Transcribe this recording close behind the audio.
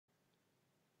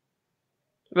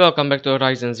Welcome back to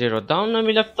Horizon Zero Dawn. When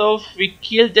we left off, we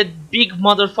killed that big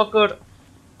motherfucker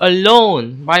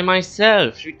alone, by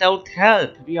myself, without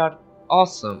help. We are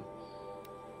awesome.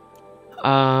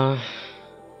 Uh,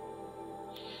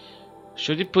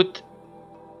 should we put...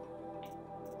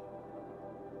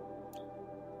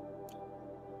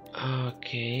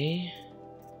 Okay...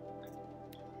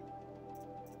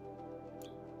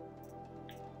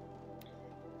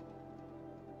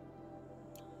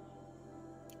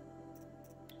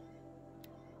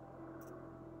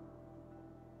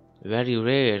 Very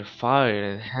rare,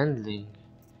 fire and handling.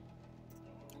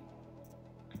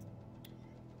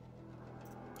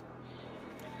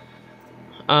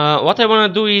 What I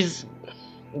wanna do is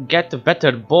get a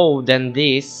better bow than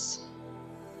this,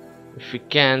 if we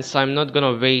can. So I'm not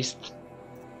gonna waste.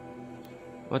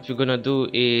 What we're gonna do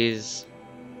is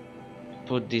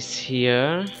put this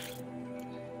here,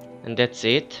 and that's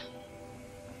it.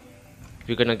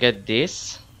 We're gonna get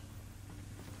this.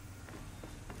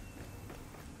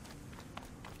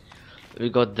 We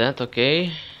got that,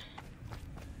 okay.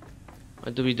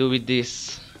 What do we do with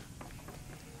this?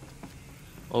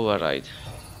 Override.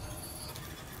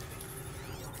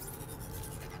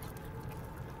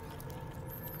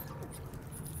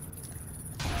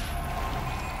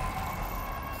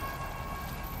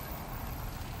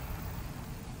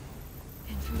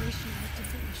 Information with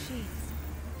different machines.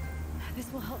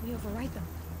 This will help me overwrite them.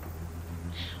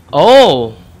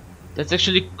 Oh! That's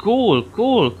actually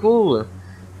cool.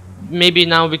 Maybe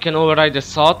now we can override the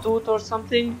sawtooth or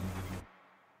something?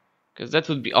 Because that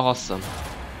would be awesome.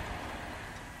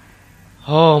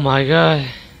 Oh my god.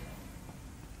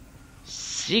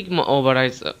 Sigma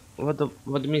overrides... what do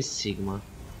you mean Sigma?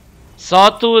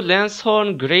 Sawtooth,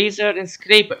 Lancehorn, Grazer and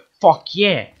Scraper. Fuck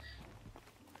yeah!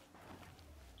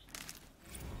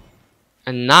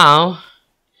 And now...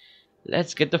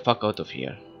 let's get the fuck out of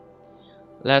here.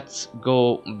 Let's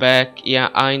go back. Yeah,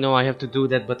 I know I have to do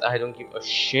that, but I don't give a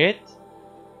shit.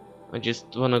 I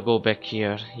just wanna go back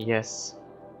here. Yes.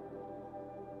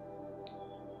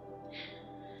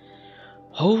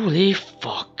 Holy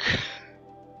fuck.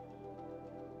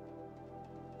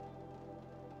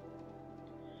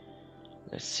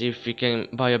 Let's see if we can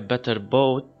buy a better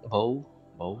better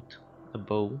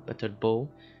bow.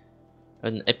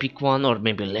 An epic one or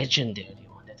maybe legendary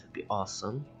one. That would be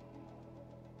awesome.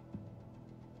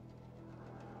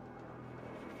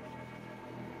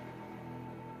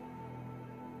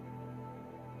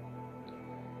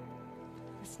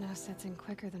 The snow sets in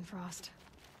quicker than frost.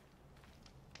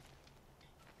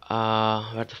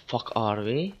 Where the fuck are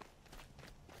we?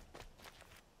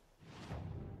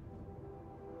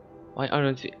 Why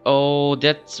aren't we? Oh,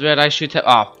 that's where I should have.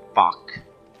 Ah, fuck.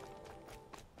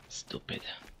 Stupid.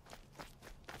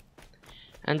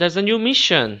 And there's a new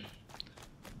mission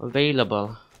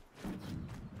available.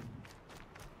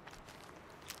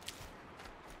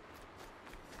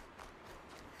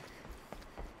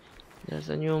 There's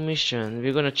a new mission.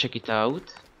 We're gonna check it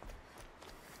out.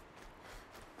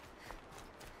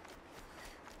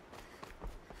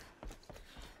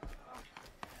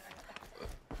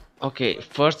 Okay,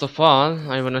 first of all,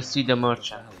 I wanna see the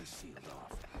merchant.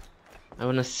 I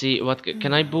wanna see what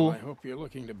can I boo? I hope you're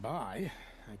looking to buy.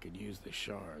 I could use the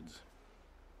shards.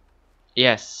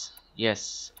 Yes,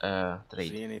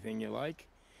 trade. See anything you like?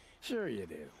 Sure you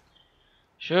do.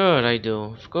 Sure, I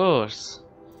do, of course.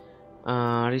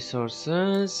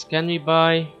 Resources. Can we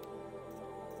buy?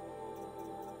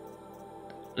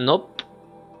 Nope.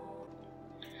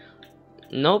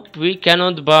 Nope, we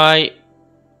cannot buy.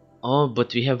 Oh,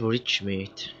 but we have rich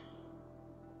meat.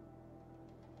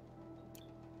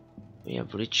 We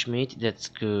have rich meat, that's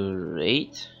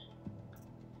great.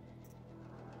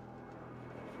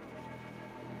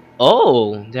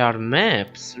 Oh, there are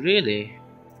maps, really?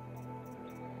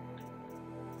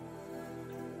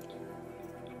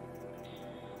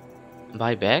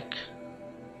 Buy back?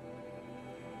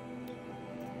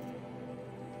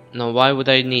 Now why would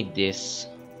I need this?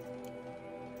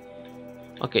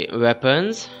 Okay,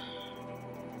 weapons.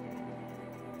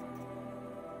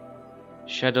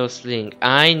 Shadow sling.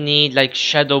 I need like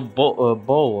shadow bow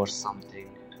or something.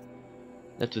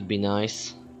 That would be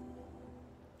nice.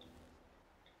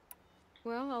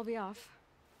 Well, I'll be off.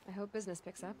 I hope business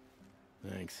picks up.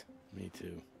 Thanks. Me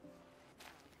too.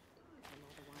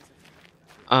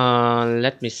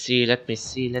 Let me see.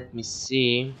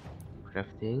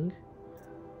 Crafting.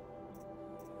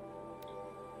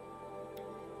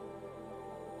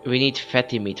 We need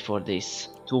fatty meat for this.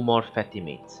 2 more fatty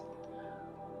meat.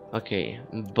 Okay,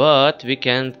 but we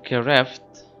can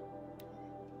craft.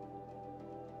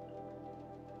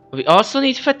 We also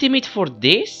need fatty meat for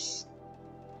this?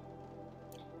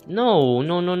 No,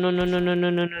 no, no, no, no, no, no, no,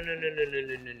 no, no, no, no, no,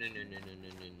 no, no, no,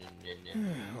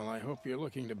 no. Well, I hope you're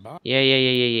looking to buy. Yeah, yeah,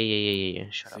 yeah, yeah, yeah, yeah, yeah, yeah, yeah.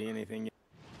 Shut up. See anything?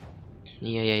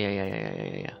 Yeah, yeah, yeah, yeah, yeah, yeah,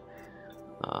 yeah, yeah.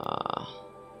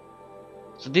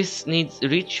 So this needs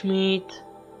rich meat.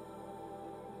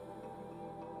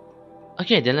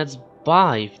 Okay, then let's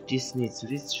buy if this needs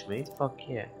rich meat. Fuck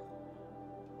yeah.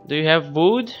 Do you have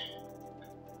wood?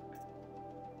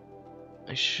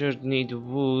 I should need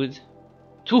wood.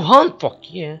 To hunt, fuck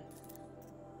yeah.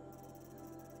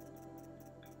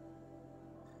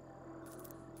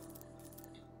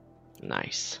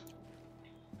 Nice.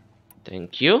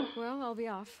 Thank you. Well, I'll be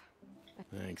off.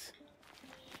 Thanks.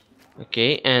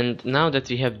 Okay, and now that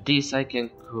we have this, I can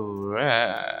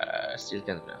craft. Still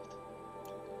can craft.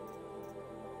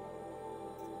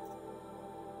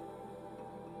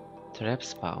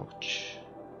 Traps pouch.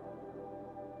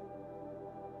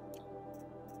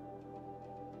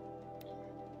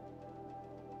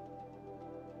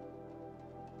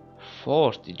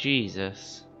 $40,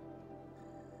 Jesus.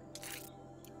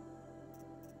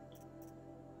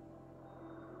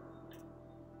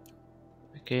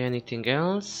 Okay, anything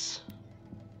else?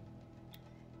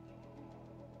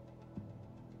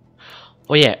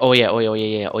 Oh yeah, oh yeah, oh yeah, oh yeah,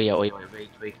 yeah, oh yeah, oh yeah,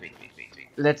 wait.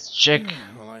 Let's check.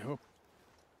 Well, I hope.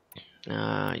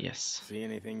 Yes. See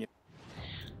anything?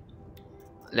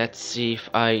 Let's see if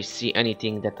I see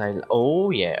anything that I'll.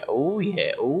 Oh yeah, oh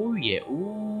yeah, oh yeah,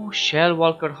 ooh,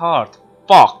 Shellwalker heart.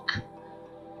 Fuck.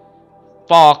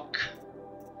 Fuck.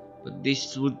 But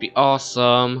this would be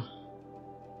awesome.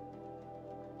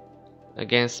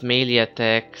 Against melee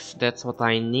attacks, that's what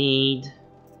I need.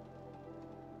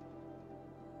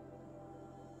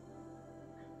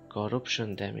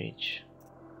 Corruption damage.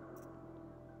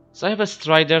 So I have a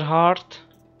Strider heart,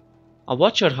 a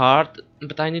Watcher heart,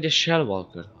 but I need a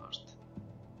Shellwalker heart.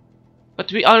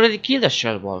 But we already killed a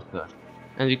Shellwalker,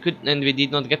 and we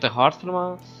did not get a heart from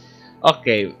her.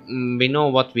 Okay, we know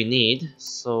what we need,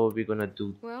 so we're gonna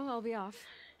do. Well, I'll be off.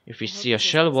 If we see a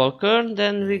Shellwalker,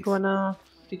 then we're gonna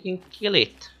freaking kill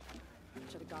it.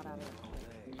 Should have got out of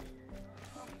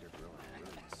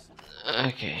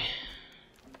it. Okay.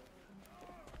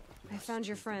 I found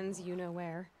your friends, you know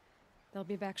where. They'll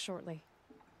be back shortly.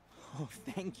 Oh,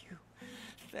 thank you.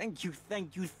 Thank you,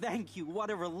 thank you, thank you. What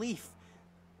a relief.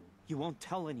 You won't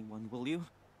tell anyone, will you?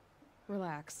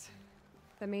 Relax.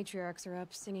 The matriarchs are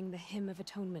up singing the Hymn of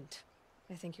Atonement.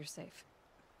 I think you're safe.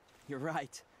 You're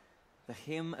right. The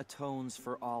hymn atones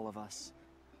for all of us.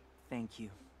 Thank you.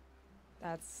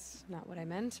 That's not what I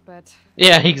meant, but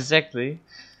Yeah, exactly.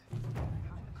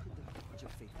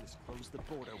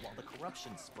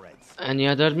 Any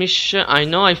other mission? I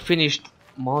know I finished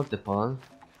multiple.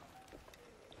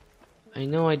 I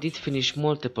know I did finish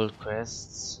multiple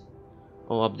quests.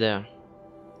 Oh, up there.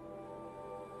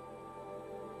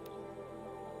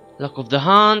 Luck of the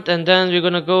Hunt, and then we're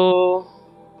gonna go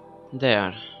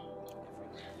there.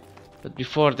 But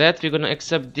before that, we're gonna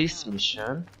accept this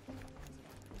mission.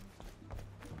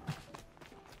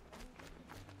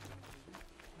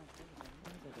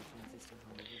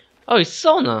 Oh, it's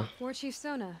Sona. War Chief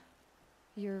Sona,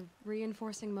 you're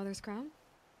reinforcing Mother's Crown?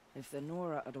 If the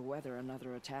Nora are to weather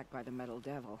another attack by the Metal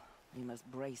Devil, we must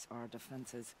brace our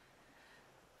defenses.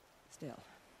 Still,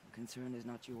 the concern is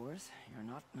not yours. You're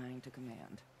not mine to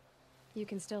command. You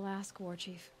can still ask, War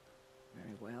Chief.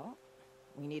 Very well.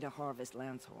 We need to harvest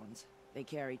Lancehorns. They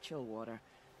carry chill water,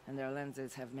 and their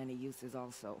lenses have many uses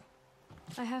also.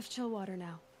 I have chill water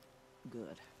now.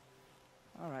 Good.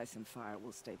 Our ice and fire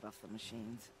will stay off the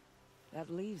machines. That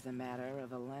leaves the matter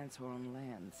of a Lancehorn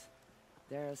lands.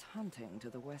 There's hunting to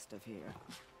the west of here.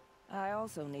 I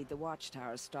also need the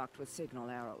watchtowers stocked with signal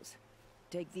arrows.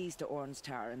 Take these to Orn's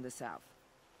Tower in the south.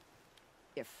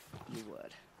 If you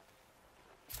would.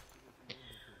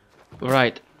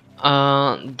 Right.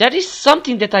 There is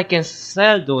something that I can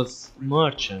sell those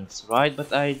merchants, right?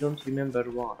 But I don't remember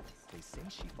what. They say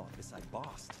she bought this at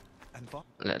Bast. And bought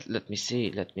Let me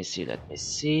see.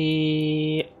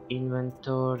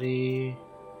 Inventory.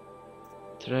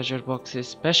 Treasure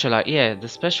boxes. Yeah, the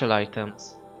special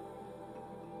items.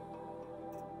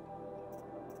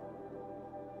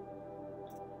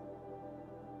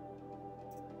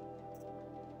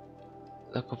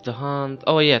 Luck of the Hunt.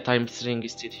 Oh yeah, Time's Ring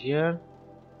is still here.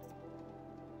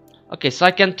 Okay, so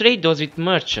I can trade those with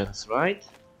merchants, right?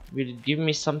 Will it give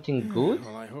me something good?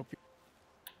 Well, I hope you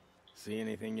see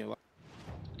anything you like.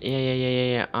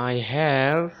 Yeah. I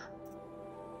have.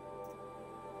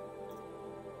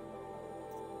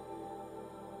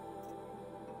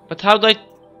 But how do I...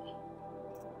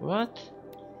 What?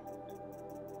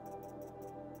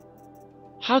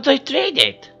 How do I trade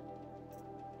it?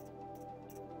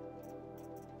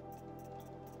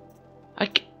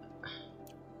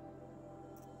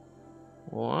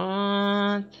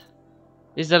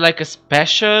 Is there like a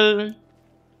special?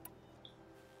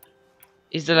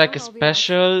 Is there like a I'll be off.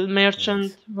 special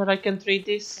merchant where I can trade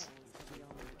this?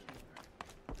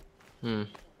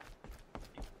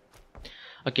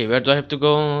 Okay, where do I have to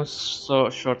go? So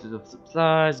shortage of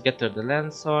supplies, gather the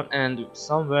lanthorn, and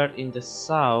somewhere in the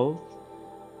south.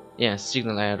 Yeah,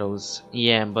 signal arrows.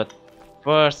 Yeah, but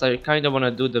first I kind of want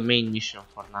to do the main mission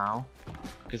for now,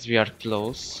 because we are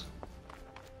close.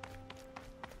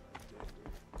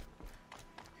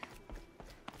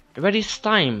 Where is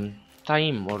time?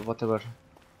 Time or whatever.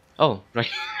 Oh, right,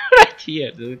 right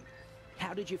here, dude.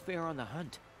 How did you fare on the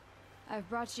hunt? I've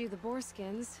brought you the boar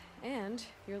skins and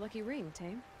your lucky ring,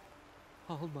 Tame.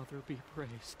 All Mother be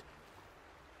praised.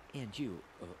 And you,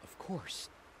 of course.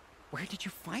 Where did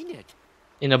you find it?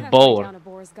 In a Halfway bowl. down a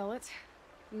boar's gullet.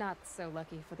 Not so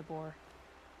lucky for the boar.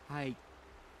 I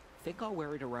think I'll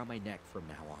wear it around my neck from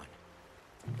now on.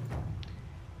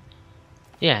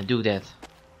 Yeah, do that.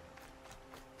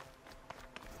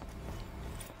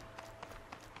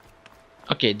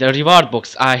 Okay, the reward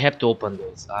box. I have to open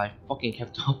those. I fucking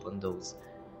have to open those.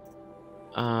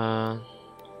 Oh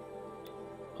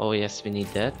yes, we need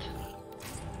that.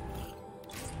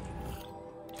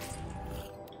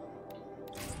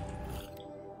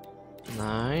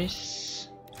 Nice.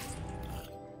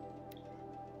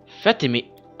 Fatty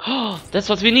meat. Oh, that's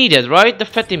what we needed, right? The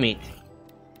fatty meat.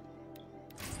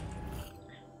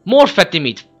 More fatty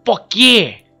meat. Fuck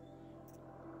yeah.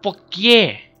 Fuck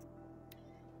yeah.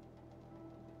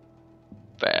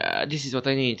 This is what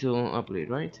I need to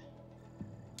upgrade, right?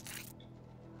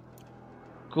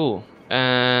 Cool.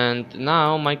 And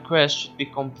now my quest should be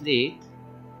complete.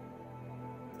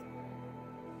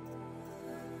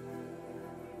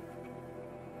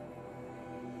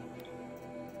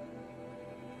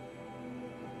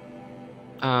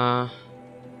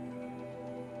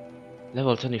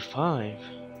 Level 25.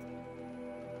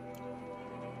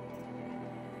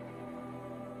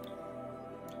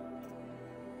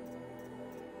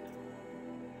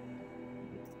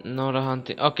 Not a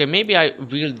hunting. Okay, maybe I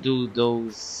will do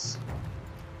those.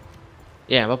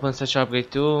 Yeah, weapon search upgrade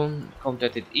 2.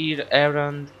 Completed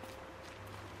errand.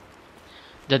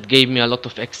 That gave me a lot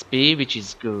of XP, which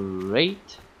is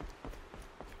great.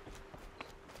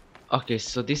 Okay,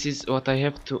 so this is what I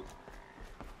have to.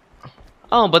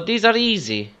 Oh, but these are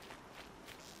easy.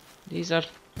 These are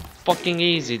fucking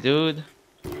easy, dude.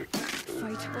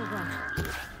 Fight or run.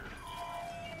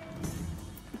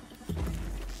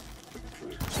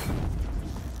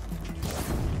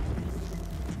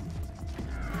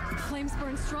 Flames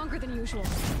burn stronger than usual.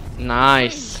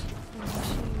 Nice. And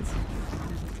machines.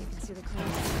 You can see the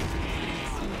clouds.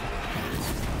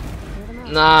 Clear them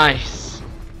out. Nice.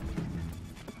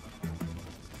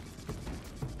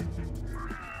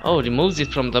 Oh, removes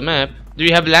it from the map. Do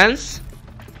you have lance?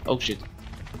 Oh shit.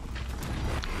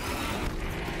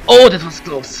 Oh, that was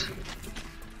close.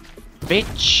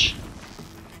 Bitch.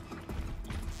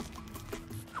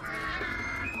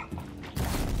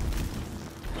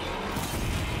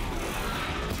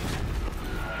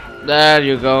 There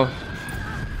you go.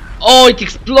 Oh, it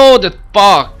exploded.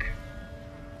 Fuck.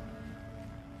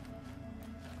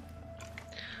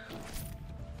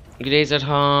 Grazer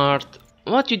heart.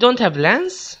 What? You don't have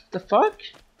lance? The fuck?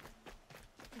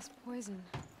 This poison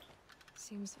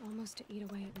seems almost to eat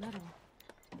away at metal.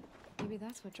 Maybe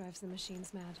that's what drives the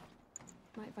machines mad.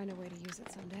 Might find a way to use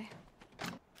it someday.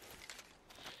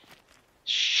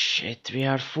 Shit, we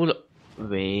are full.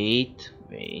 Wait,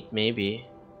 maybe.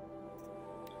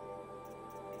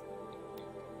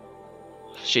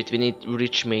 Shit, we need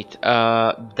rich meat.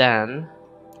 Then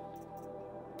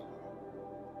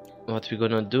what we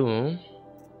gonna do?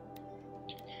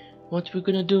 What we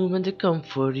gonna do when they come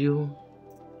for you?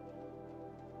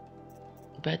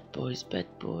 Bad boys, bad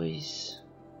boys.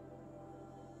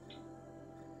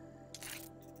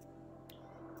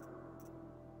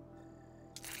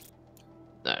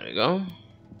 There we go.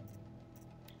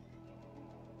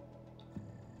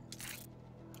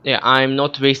 Yeah, I'm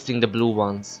not wasting the blue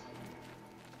ones.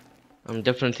 I'm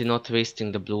definitely not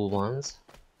wasting the blue ones.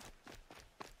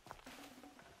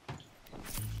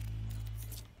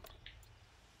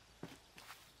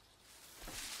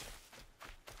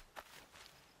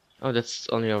 Oh, that's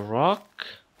only a rock.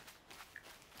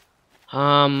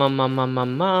 What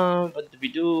do we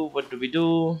do? What do we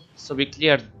do? So we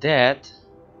cleared that.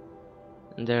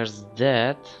 And there's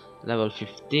that. Level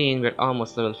 15. We're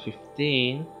almost level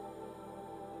 15.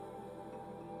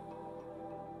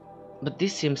 But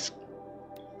this seems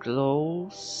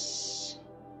close.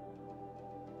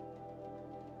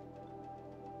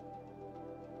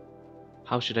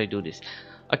 How should I do this?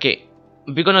 Okay,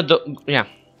 we're gonna do. Yeah.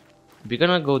 We're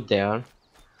gonna go there.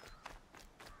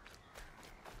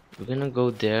 We're gonna go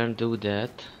there and do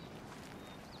that.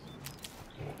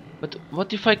 But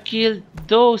what if I kill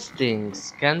those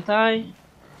things? Can't I?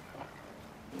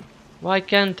 Why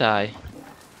can't I?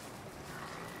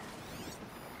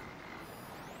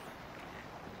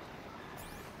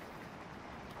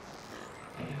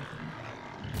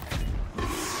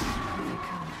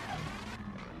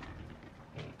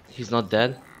 He's not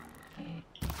dead.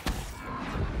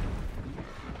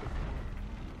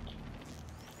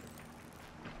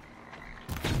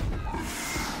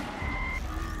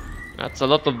 That's a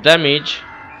lot of damage.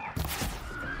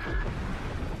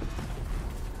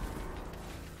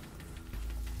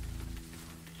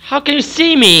 How can you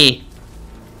see me?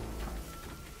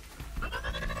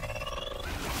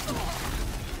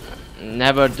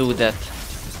 Never do that.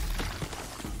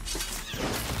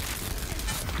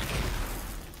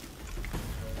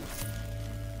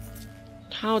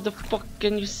 How the fuck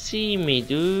can you see me,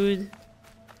 dude?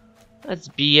 That's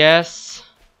BS.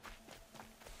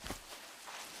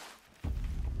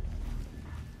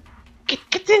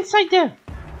 Get inside there!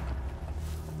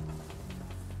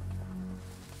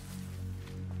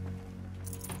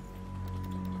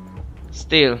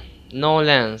 Still, no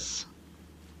lens.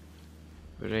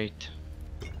 Great.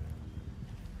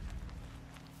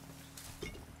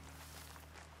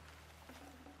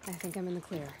 I think I'm in the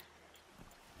clear.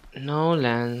 No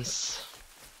lens.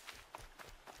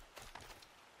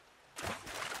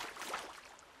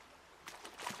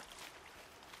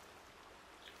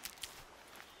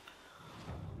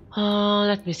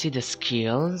 Let me see the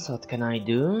skills. What can I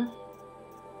do?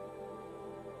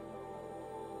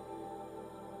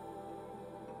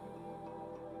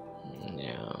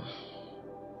 Yeah.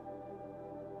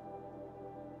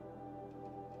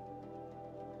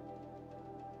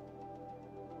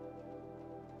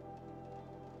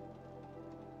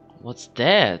 What's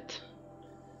that?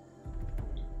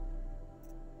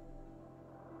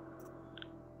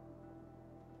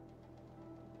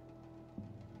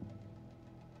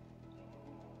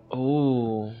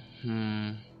 Oh,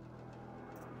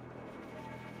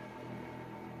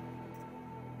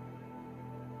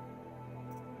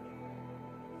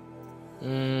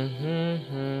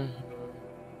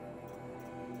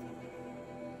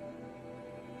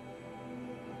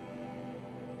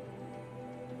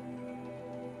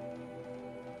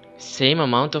 Same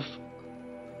amount of.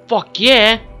 Fuck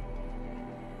yeah!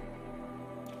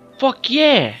 Fuck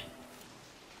yeah!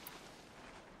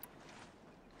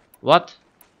 What?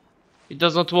 It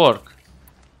does not work.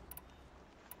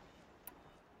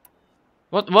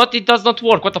 What? It does not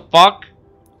work. What the fuck?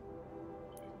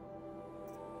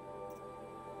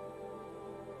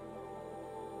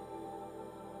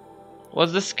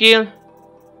 What's the skill?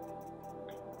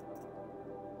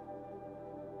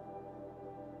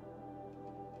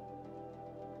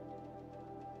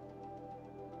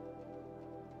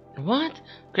 What?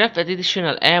 Craft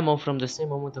additional ammo from the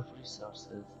same amount of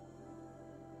resources.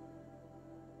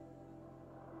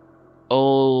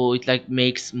 Oh, it like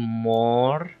makes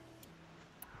more?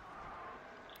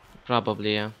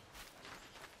 Probably, yeah.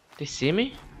 They see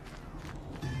me?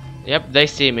 Yep, they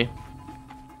see me.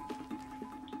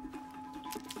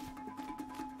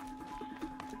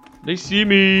 They see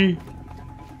me!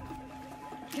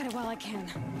 Get it while I can.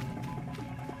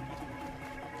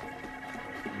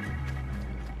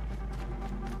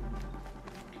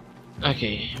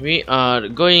 Okay, we are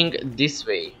going this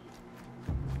way.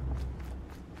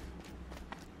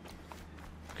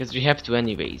 Because we have to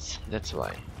anyways, that's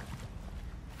why.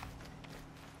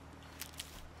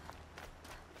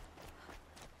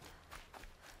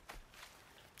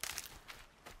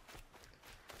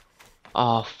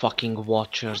 Oh, fucking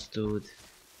watchers, dude.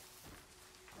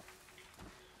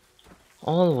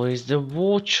 Always the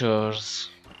watchers.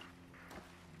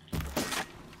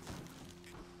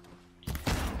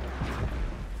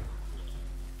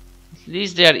 At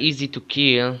least they are easy to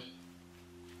kill.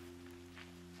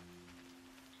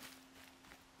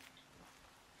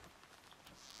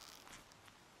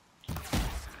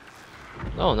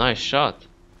 Oh, nice shot.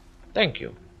 Thank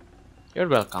you. You're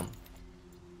welcome.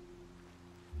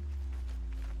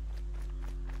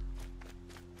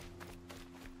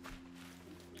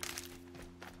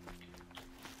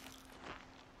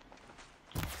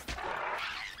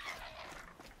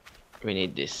 We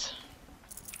need this.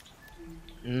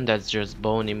 That's just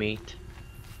bony meat.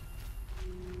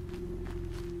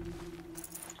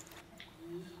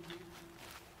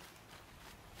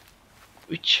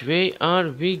 Which way are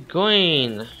we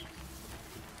going?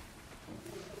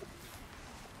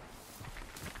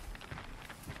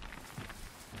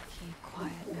 Keep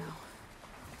quiet now.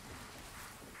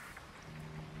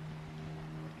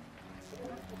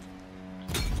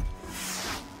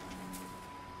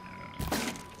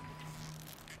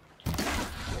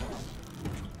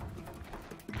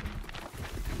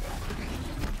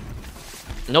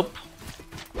 Nope.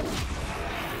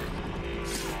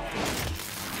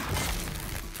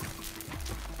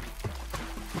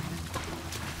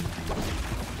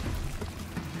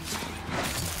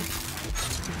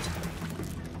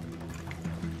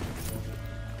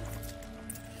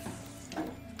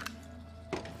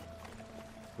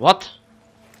 What?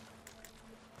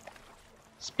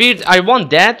 Speed, I want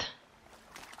that.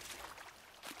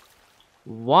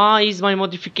 Why is my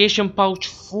modification pouch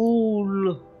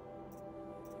full?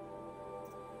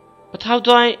 But how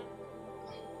do I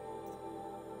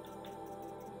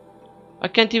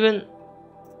can't even.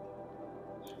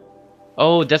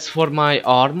 Oh, that's for my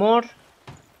armor?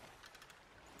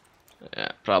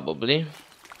 Yeah, probably.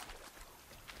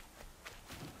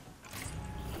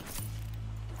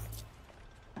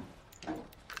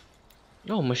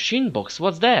 Oh, machine box,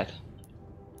 what's that?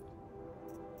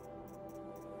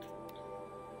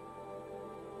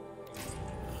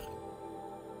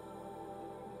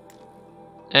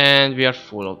 And we are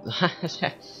full of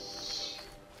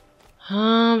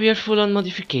we are full on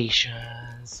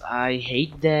modifications. I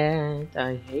hate that.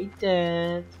 I hate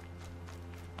that.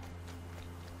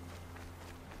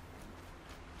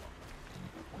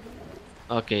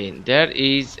 Okay, there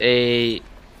is a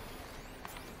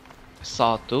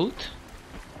sawtooth.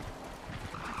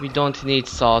 We don't need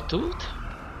sawtooth.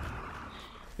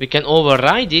 We can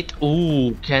override it.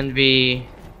 Ooh, can we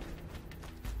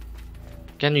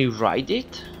ride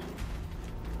it?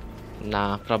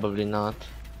 Nah, probably not.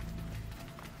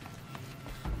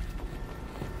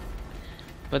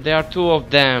 But there are two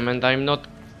of them and I'm not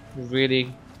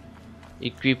really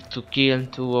equipped to kill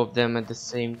two of them at the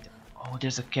same time. Oh,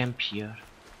 there's a camp here.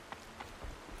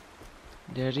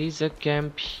 There is a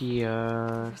camp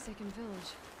here. Forsaken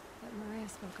village that Maria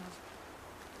spoke of.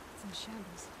 It's in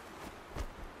shambles.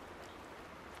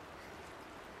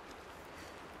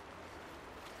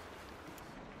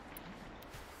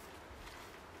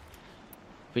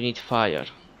 We need fire.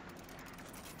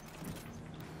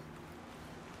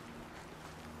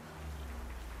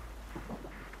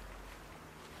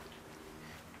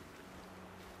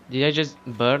 Did I just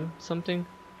burn something?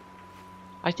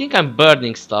 I think I'm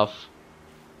burning stuff.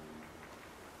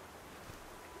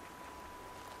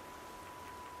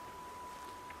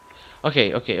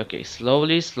 Okay.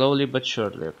 Slowly but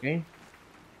surely, okay?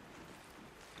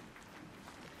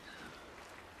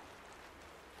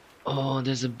 Oh,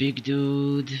 there's a big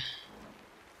dude.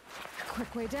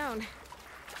 Quick way down.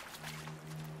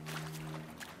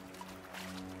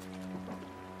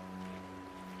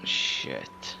 Shit.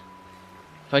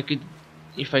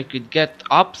 If I could get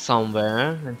up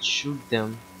somewhere and shoot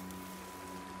them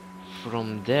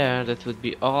from there, that would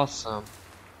be awesome.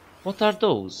 What are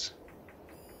those?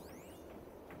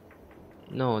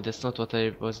 No, that's not what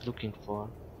I was looking for.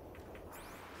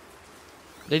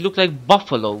 They look like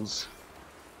buffaloes.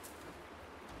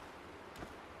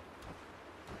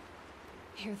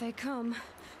 Here they come.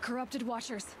 Corrupted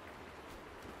watchers.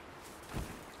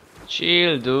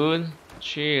 Chill, dude.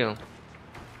 Chill.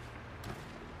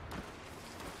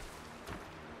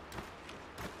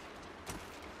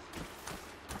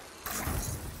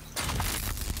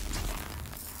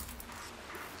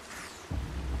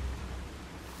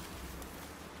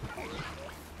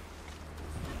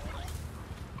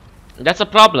 That's a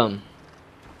problem.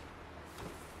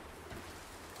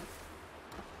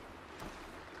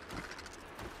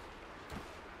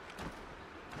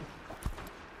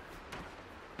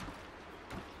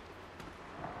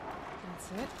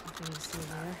 That's it. Nothing to see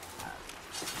here.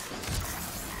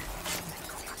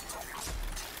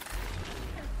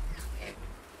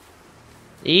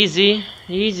 Easy.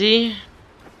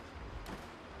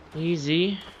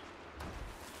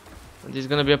 This is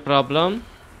gonna be a problem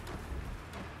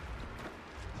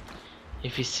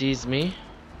if he sees me.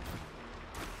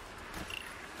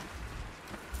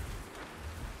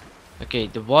 Okay,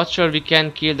 the watcher, we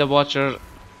can kill the watcher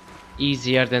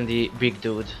easier than the big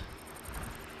dude.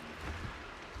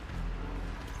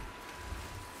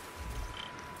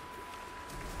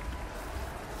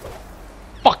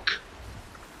 Fuck!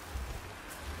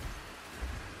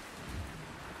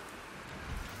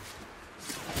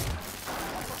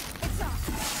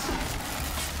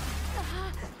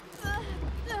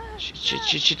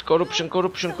 Shit, corruption.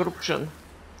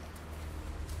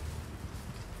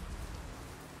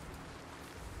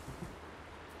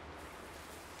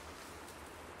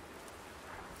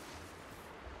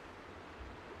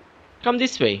 Come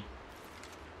this way.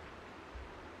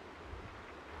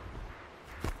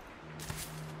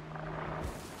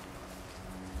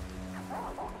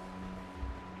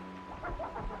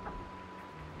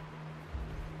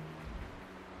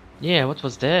 Yeah, what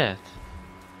was that?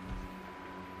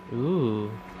 Ooh.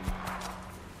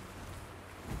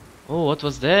 Oh, what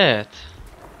was that?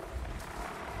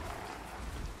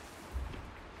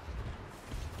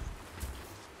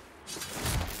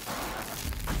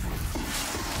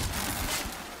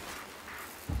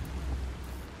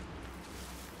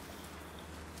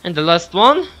 And the last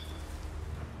one?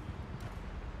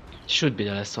 Should be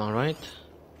the last one, right?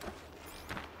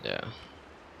 Yeah.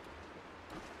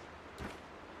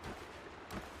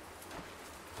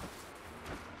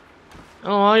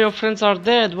 Oh, all your friends are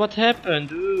dead. What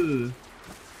happened? Ooh.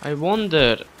 I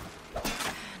wonder.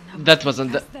 That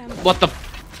wasn't the. What the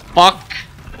fuck?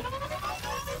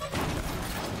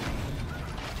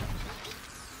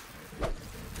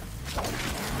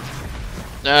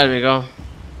 There we go.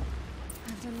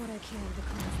 I've done what I can to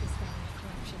cleanse this valley of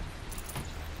corruption.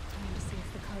 Trying to see if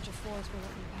the Carja Forge will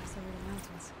let me pass over the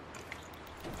mountains.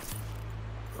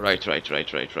 Right.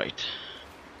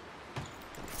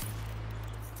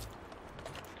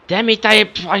 Damn it! I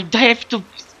have to.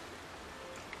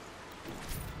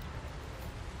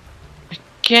 I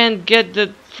can't get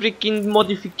the freaking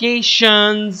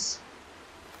modifications.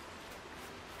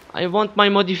 I want my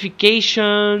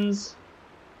modifications.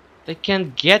 I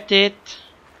can't get it.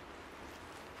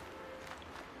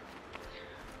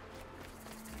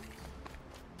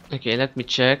 Okay, let me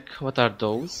check. What are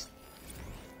those?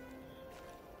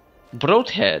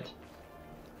 Broadhead.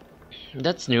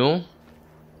 That's new.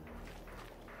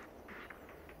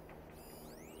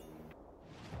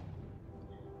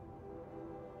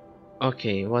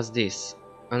 Okay, what's this?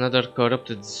 Another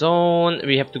corrupted zone.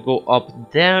 We have to go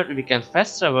up there. We can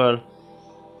fast travel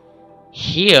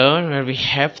here where we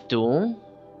have to.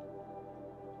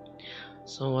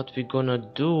 So what we're gonna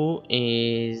do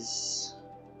is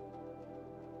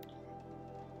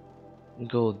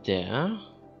go there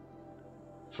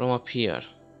from up here.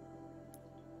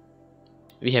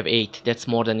 We have 8. That's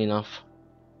more than enough.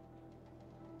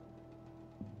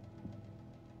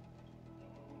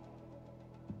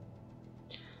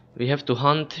 We have to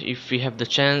hunt. If we have the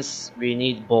chance, we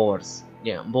need boars.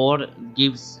 Yeah, boar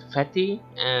gives fatty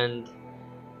and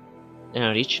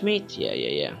rich meat.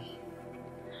 Yeah.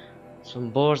 Some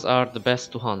boars are the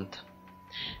best to hunt.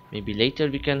 Maybe later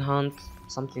we can hunt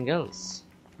something else,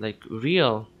 like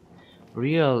real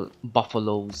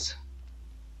buffaloes.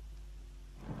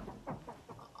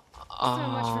 So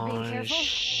much for being careful.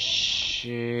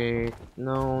 Shit.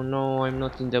 No, I'm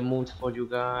not in the mood for you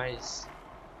guys.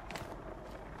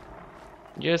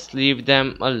 Just leave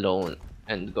them alone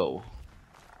and go.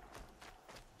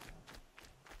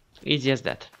 Easy as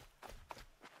that.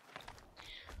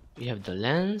 We have the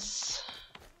lens.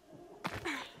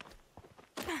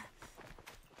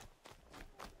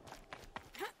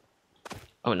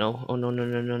 Oh no,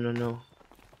 no.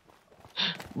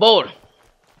 Boar!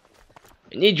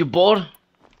 I need you, boar!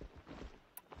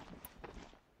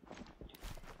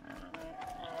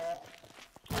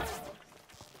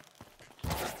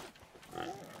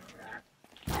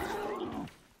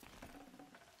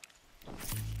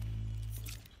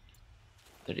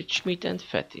 Rich meat and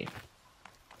fatty.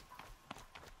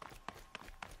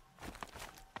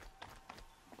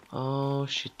 Oh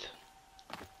shit.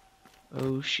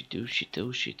 Oh shit.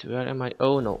 Where am I?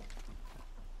 Oh no.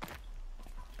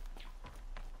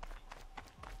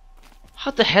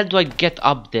 How the hell do I get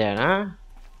up there, huh?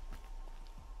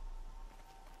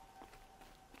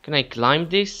 Can I climb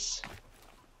this?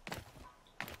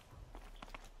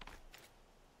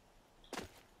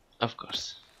 Of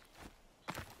course.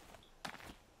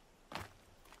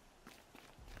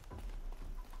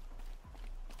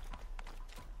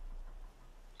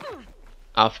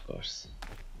 Of course.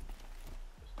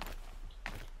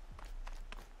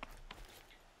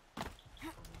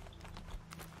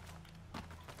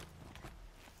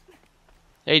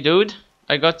 Hey dude,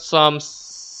 I got some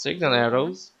signal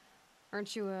arrows.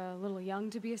 Aren't you a little young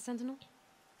to be a sentinel?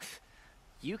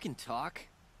 You can talk.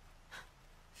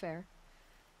 Fair.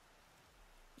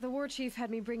 The war chief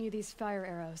had me bring you these fire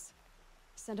arrows.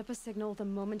 Send up a signal the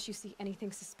moment you see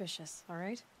anything suspicious,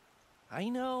 alright? I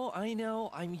know.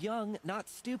 I'm young, not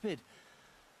stupid.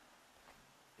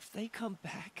 If they come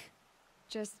back...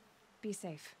 Just be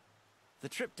safe. The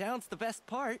trip down's the best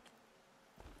part.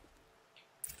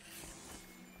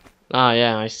 Ah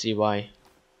yeah, I see why.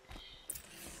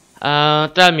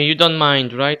 Tell me, you don't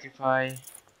mind, right, if I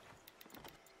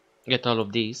get all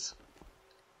of these?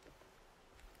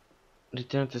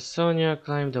 Return to Sonia,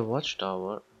 climb the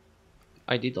watchtower.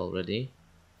 I did already.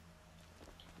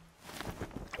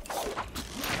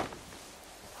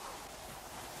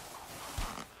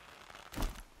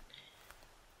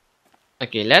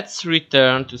 Okay, let's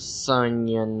return to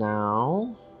Sonia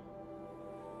now.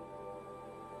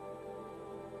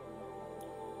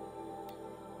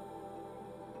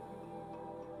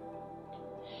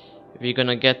 we're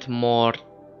gonna get more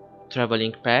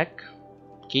traveling pack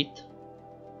kit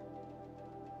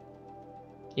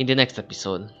in the next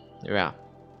episode. Yeah.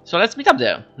 So let's meet up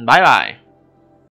there. Bye bye.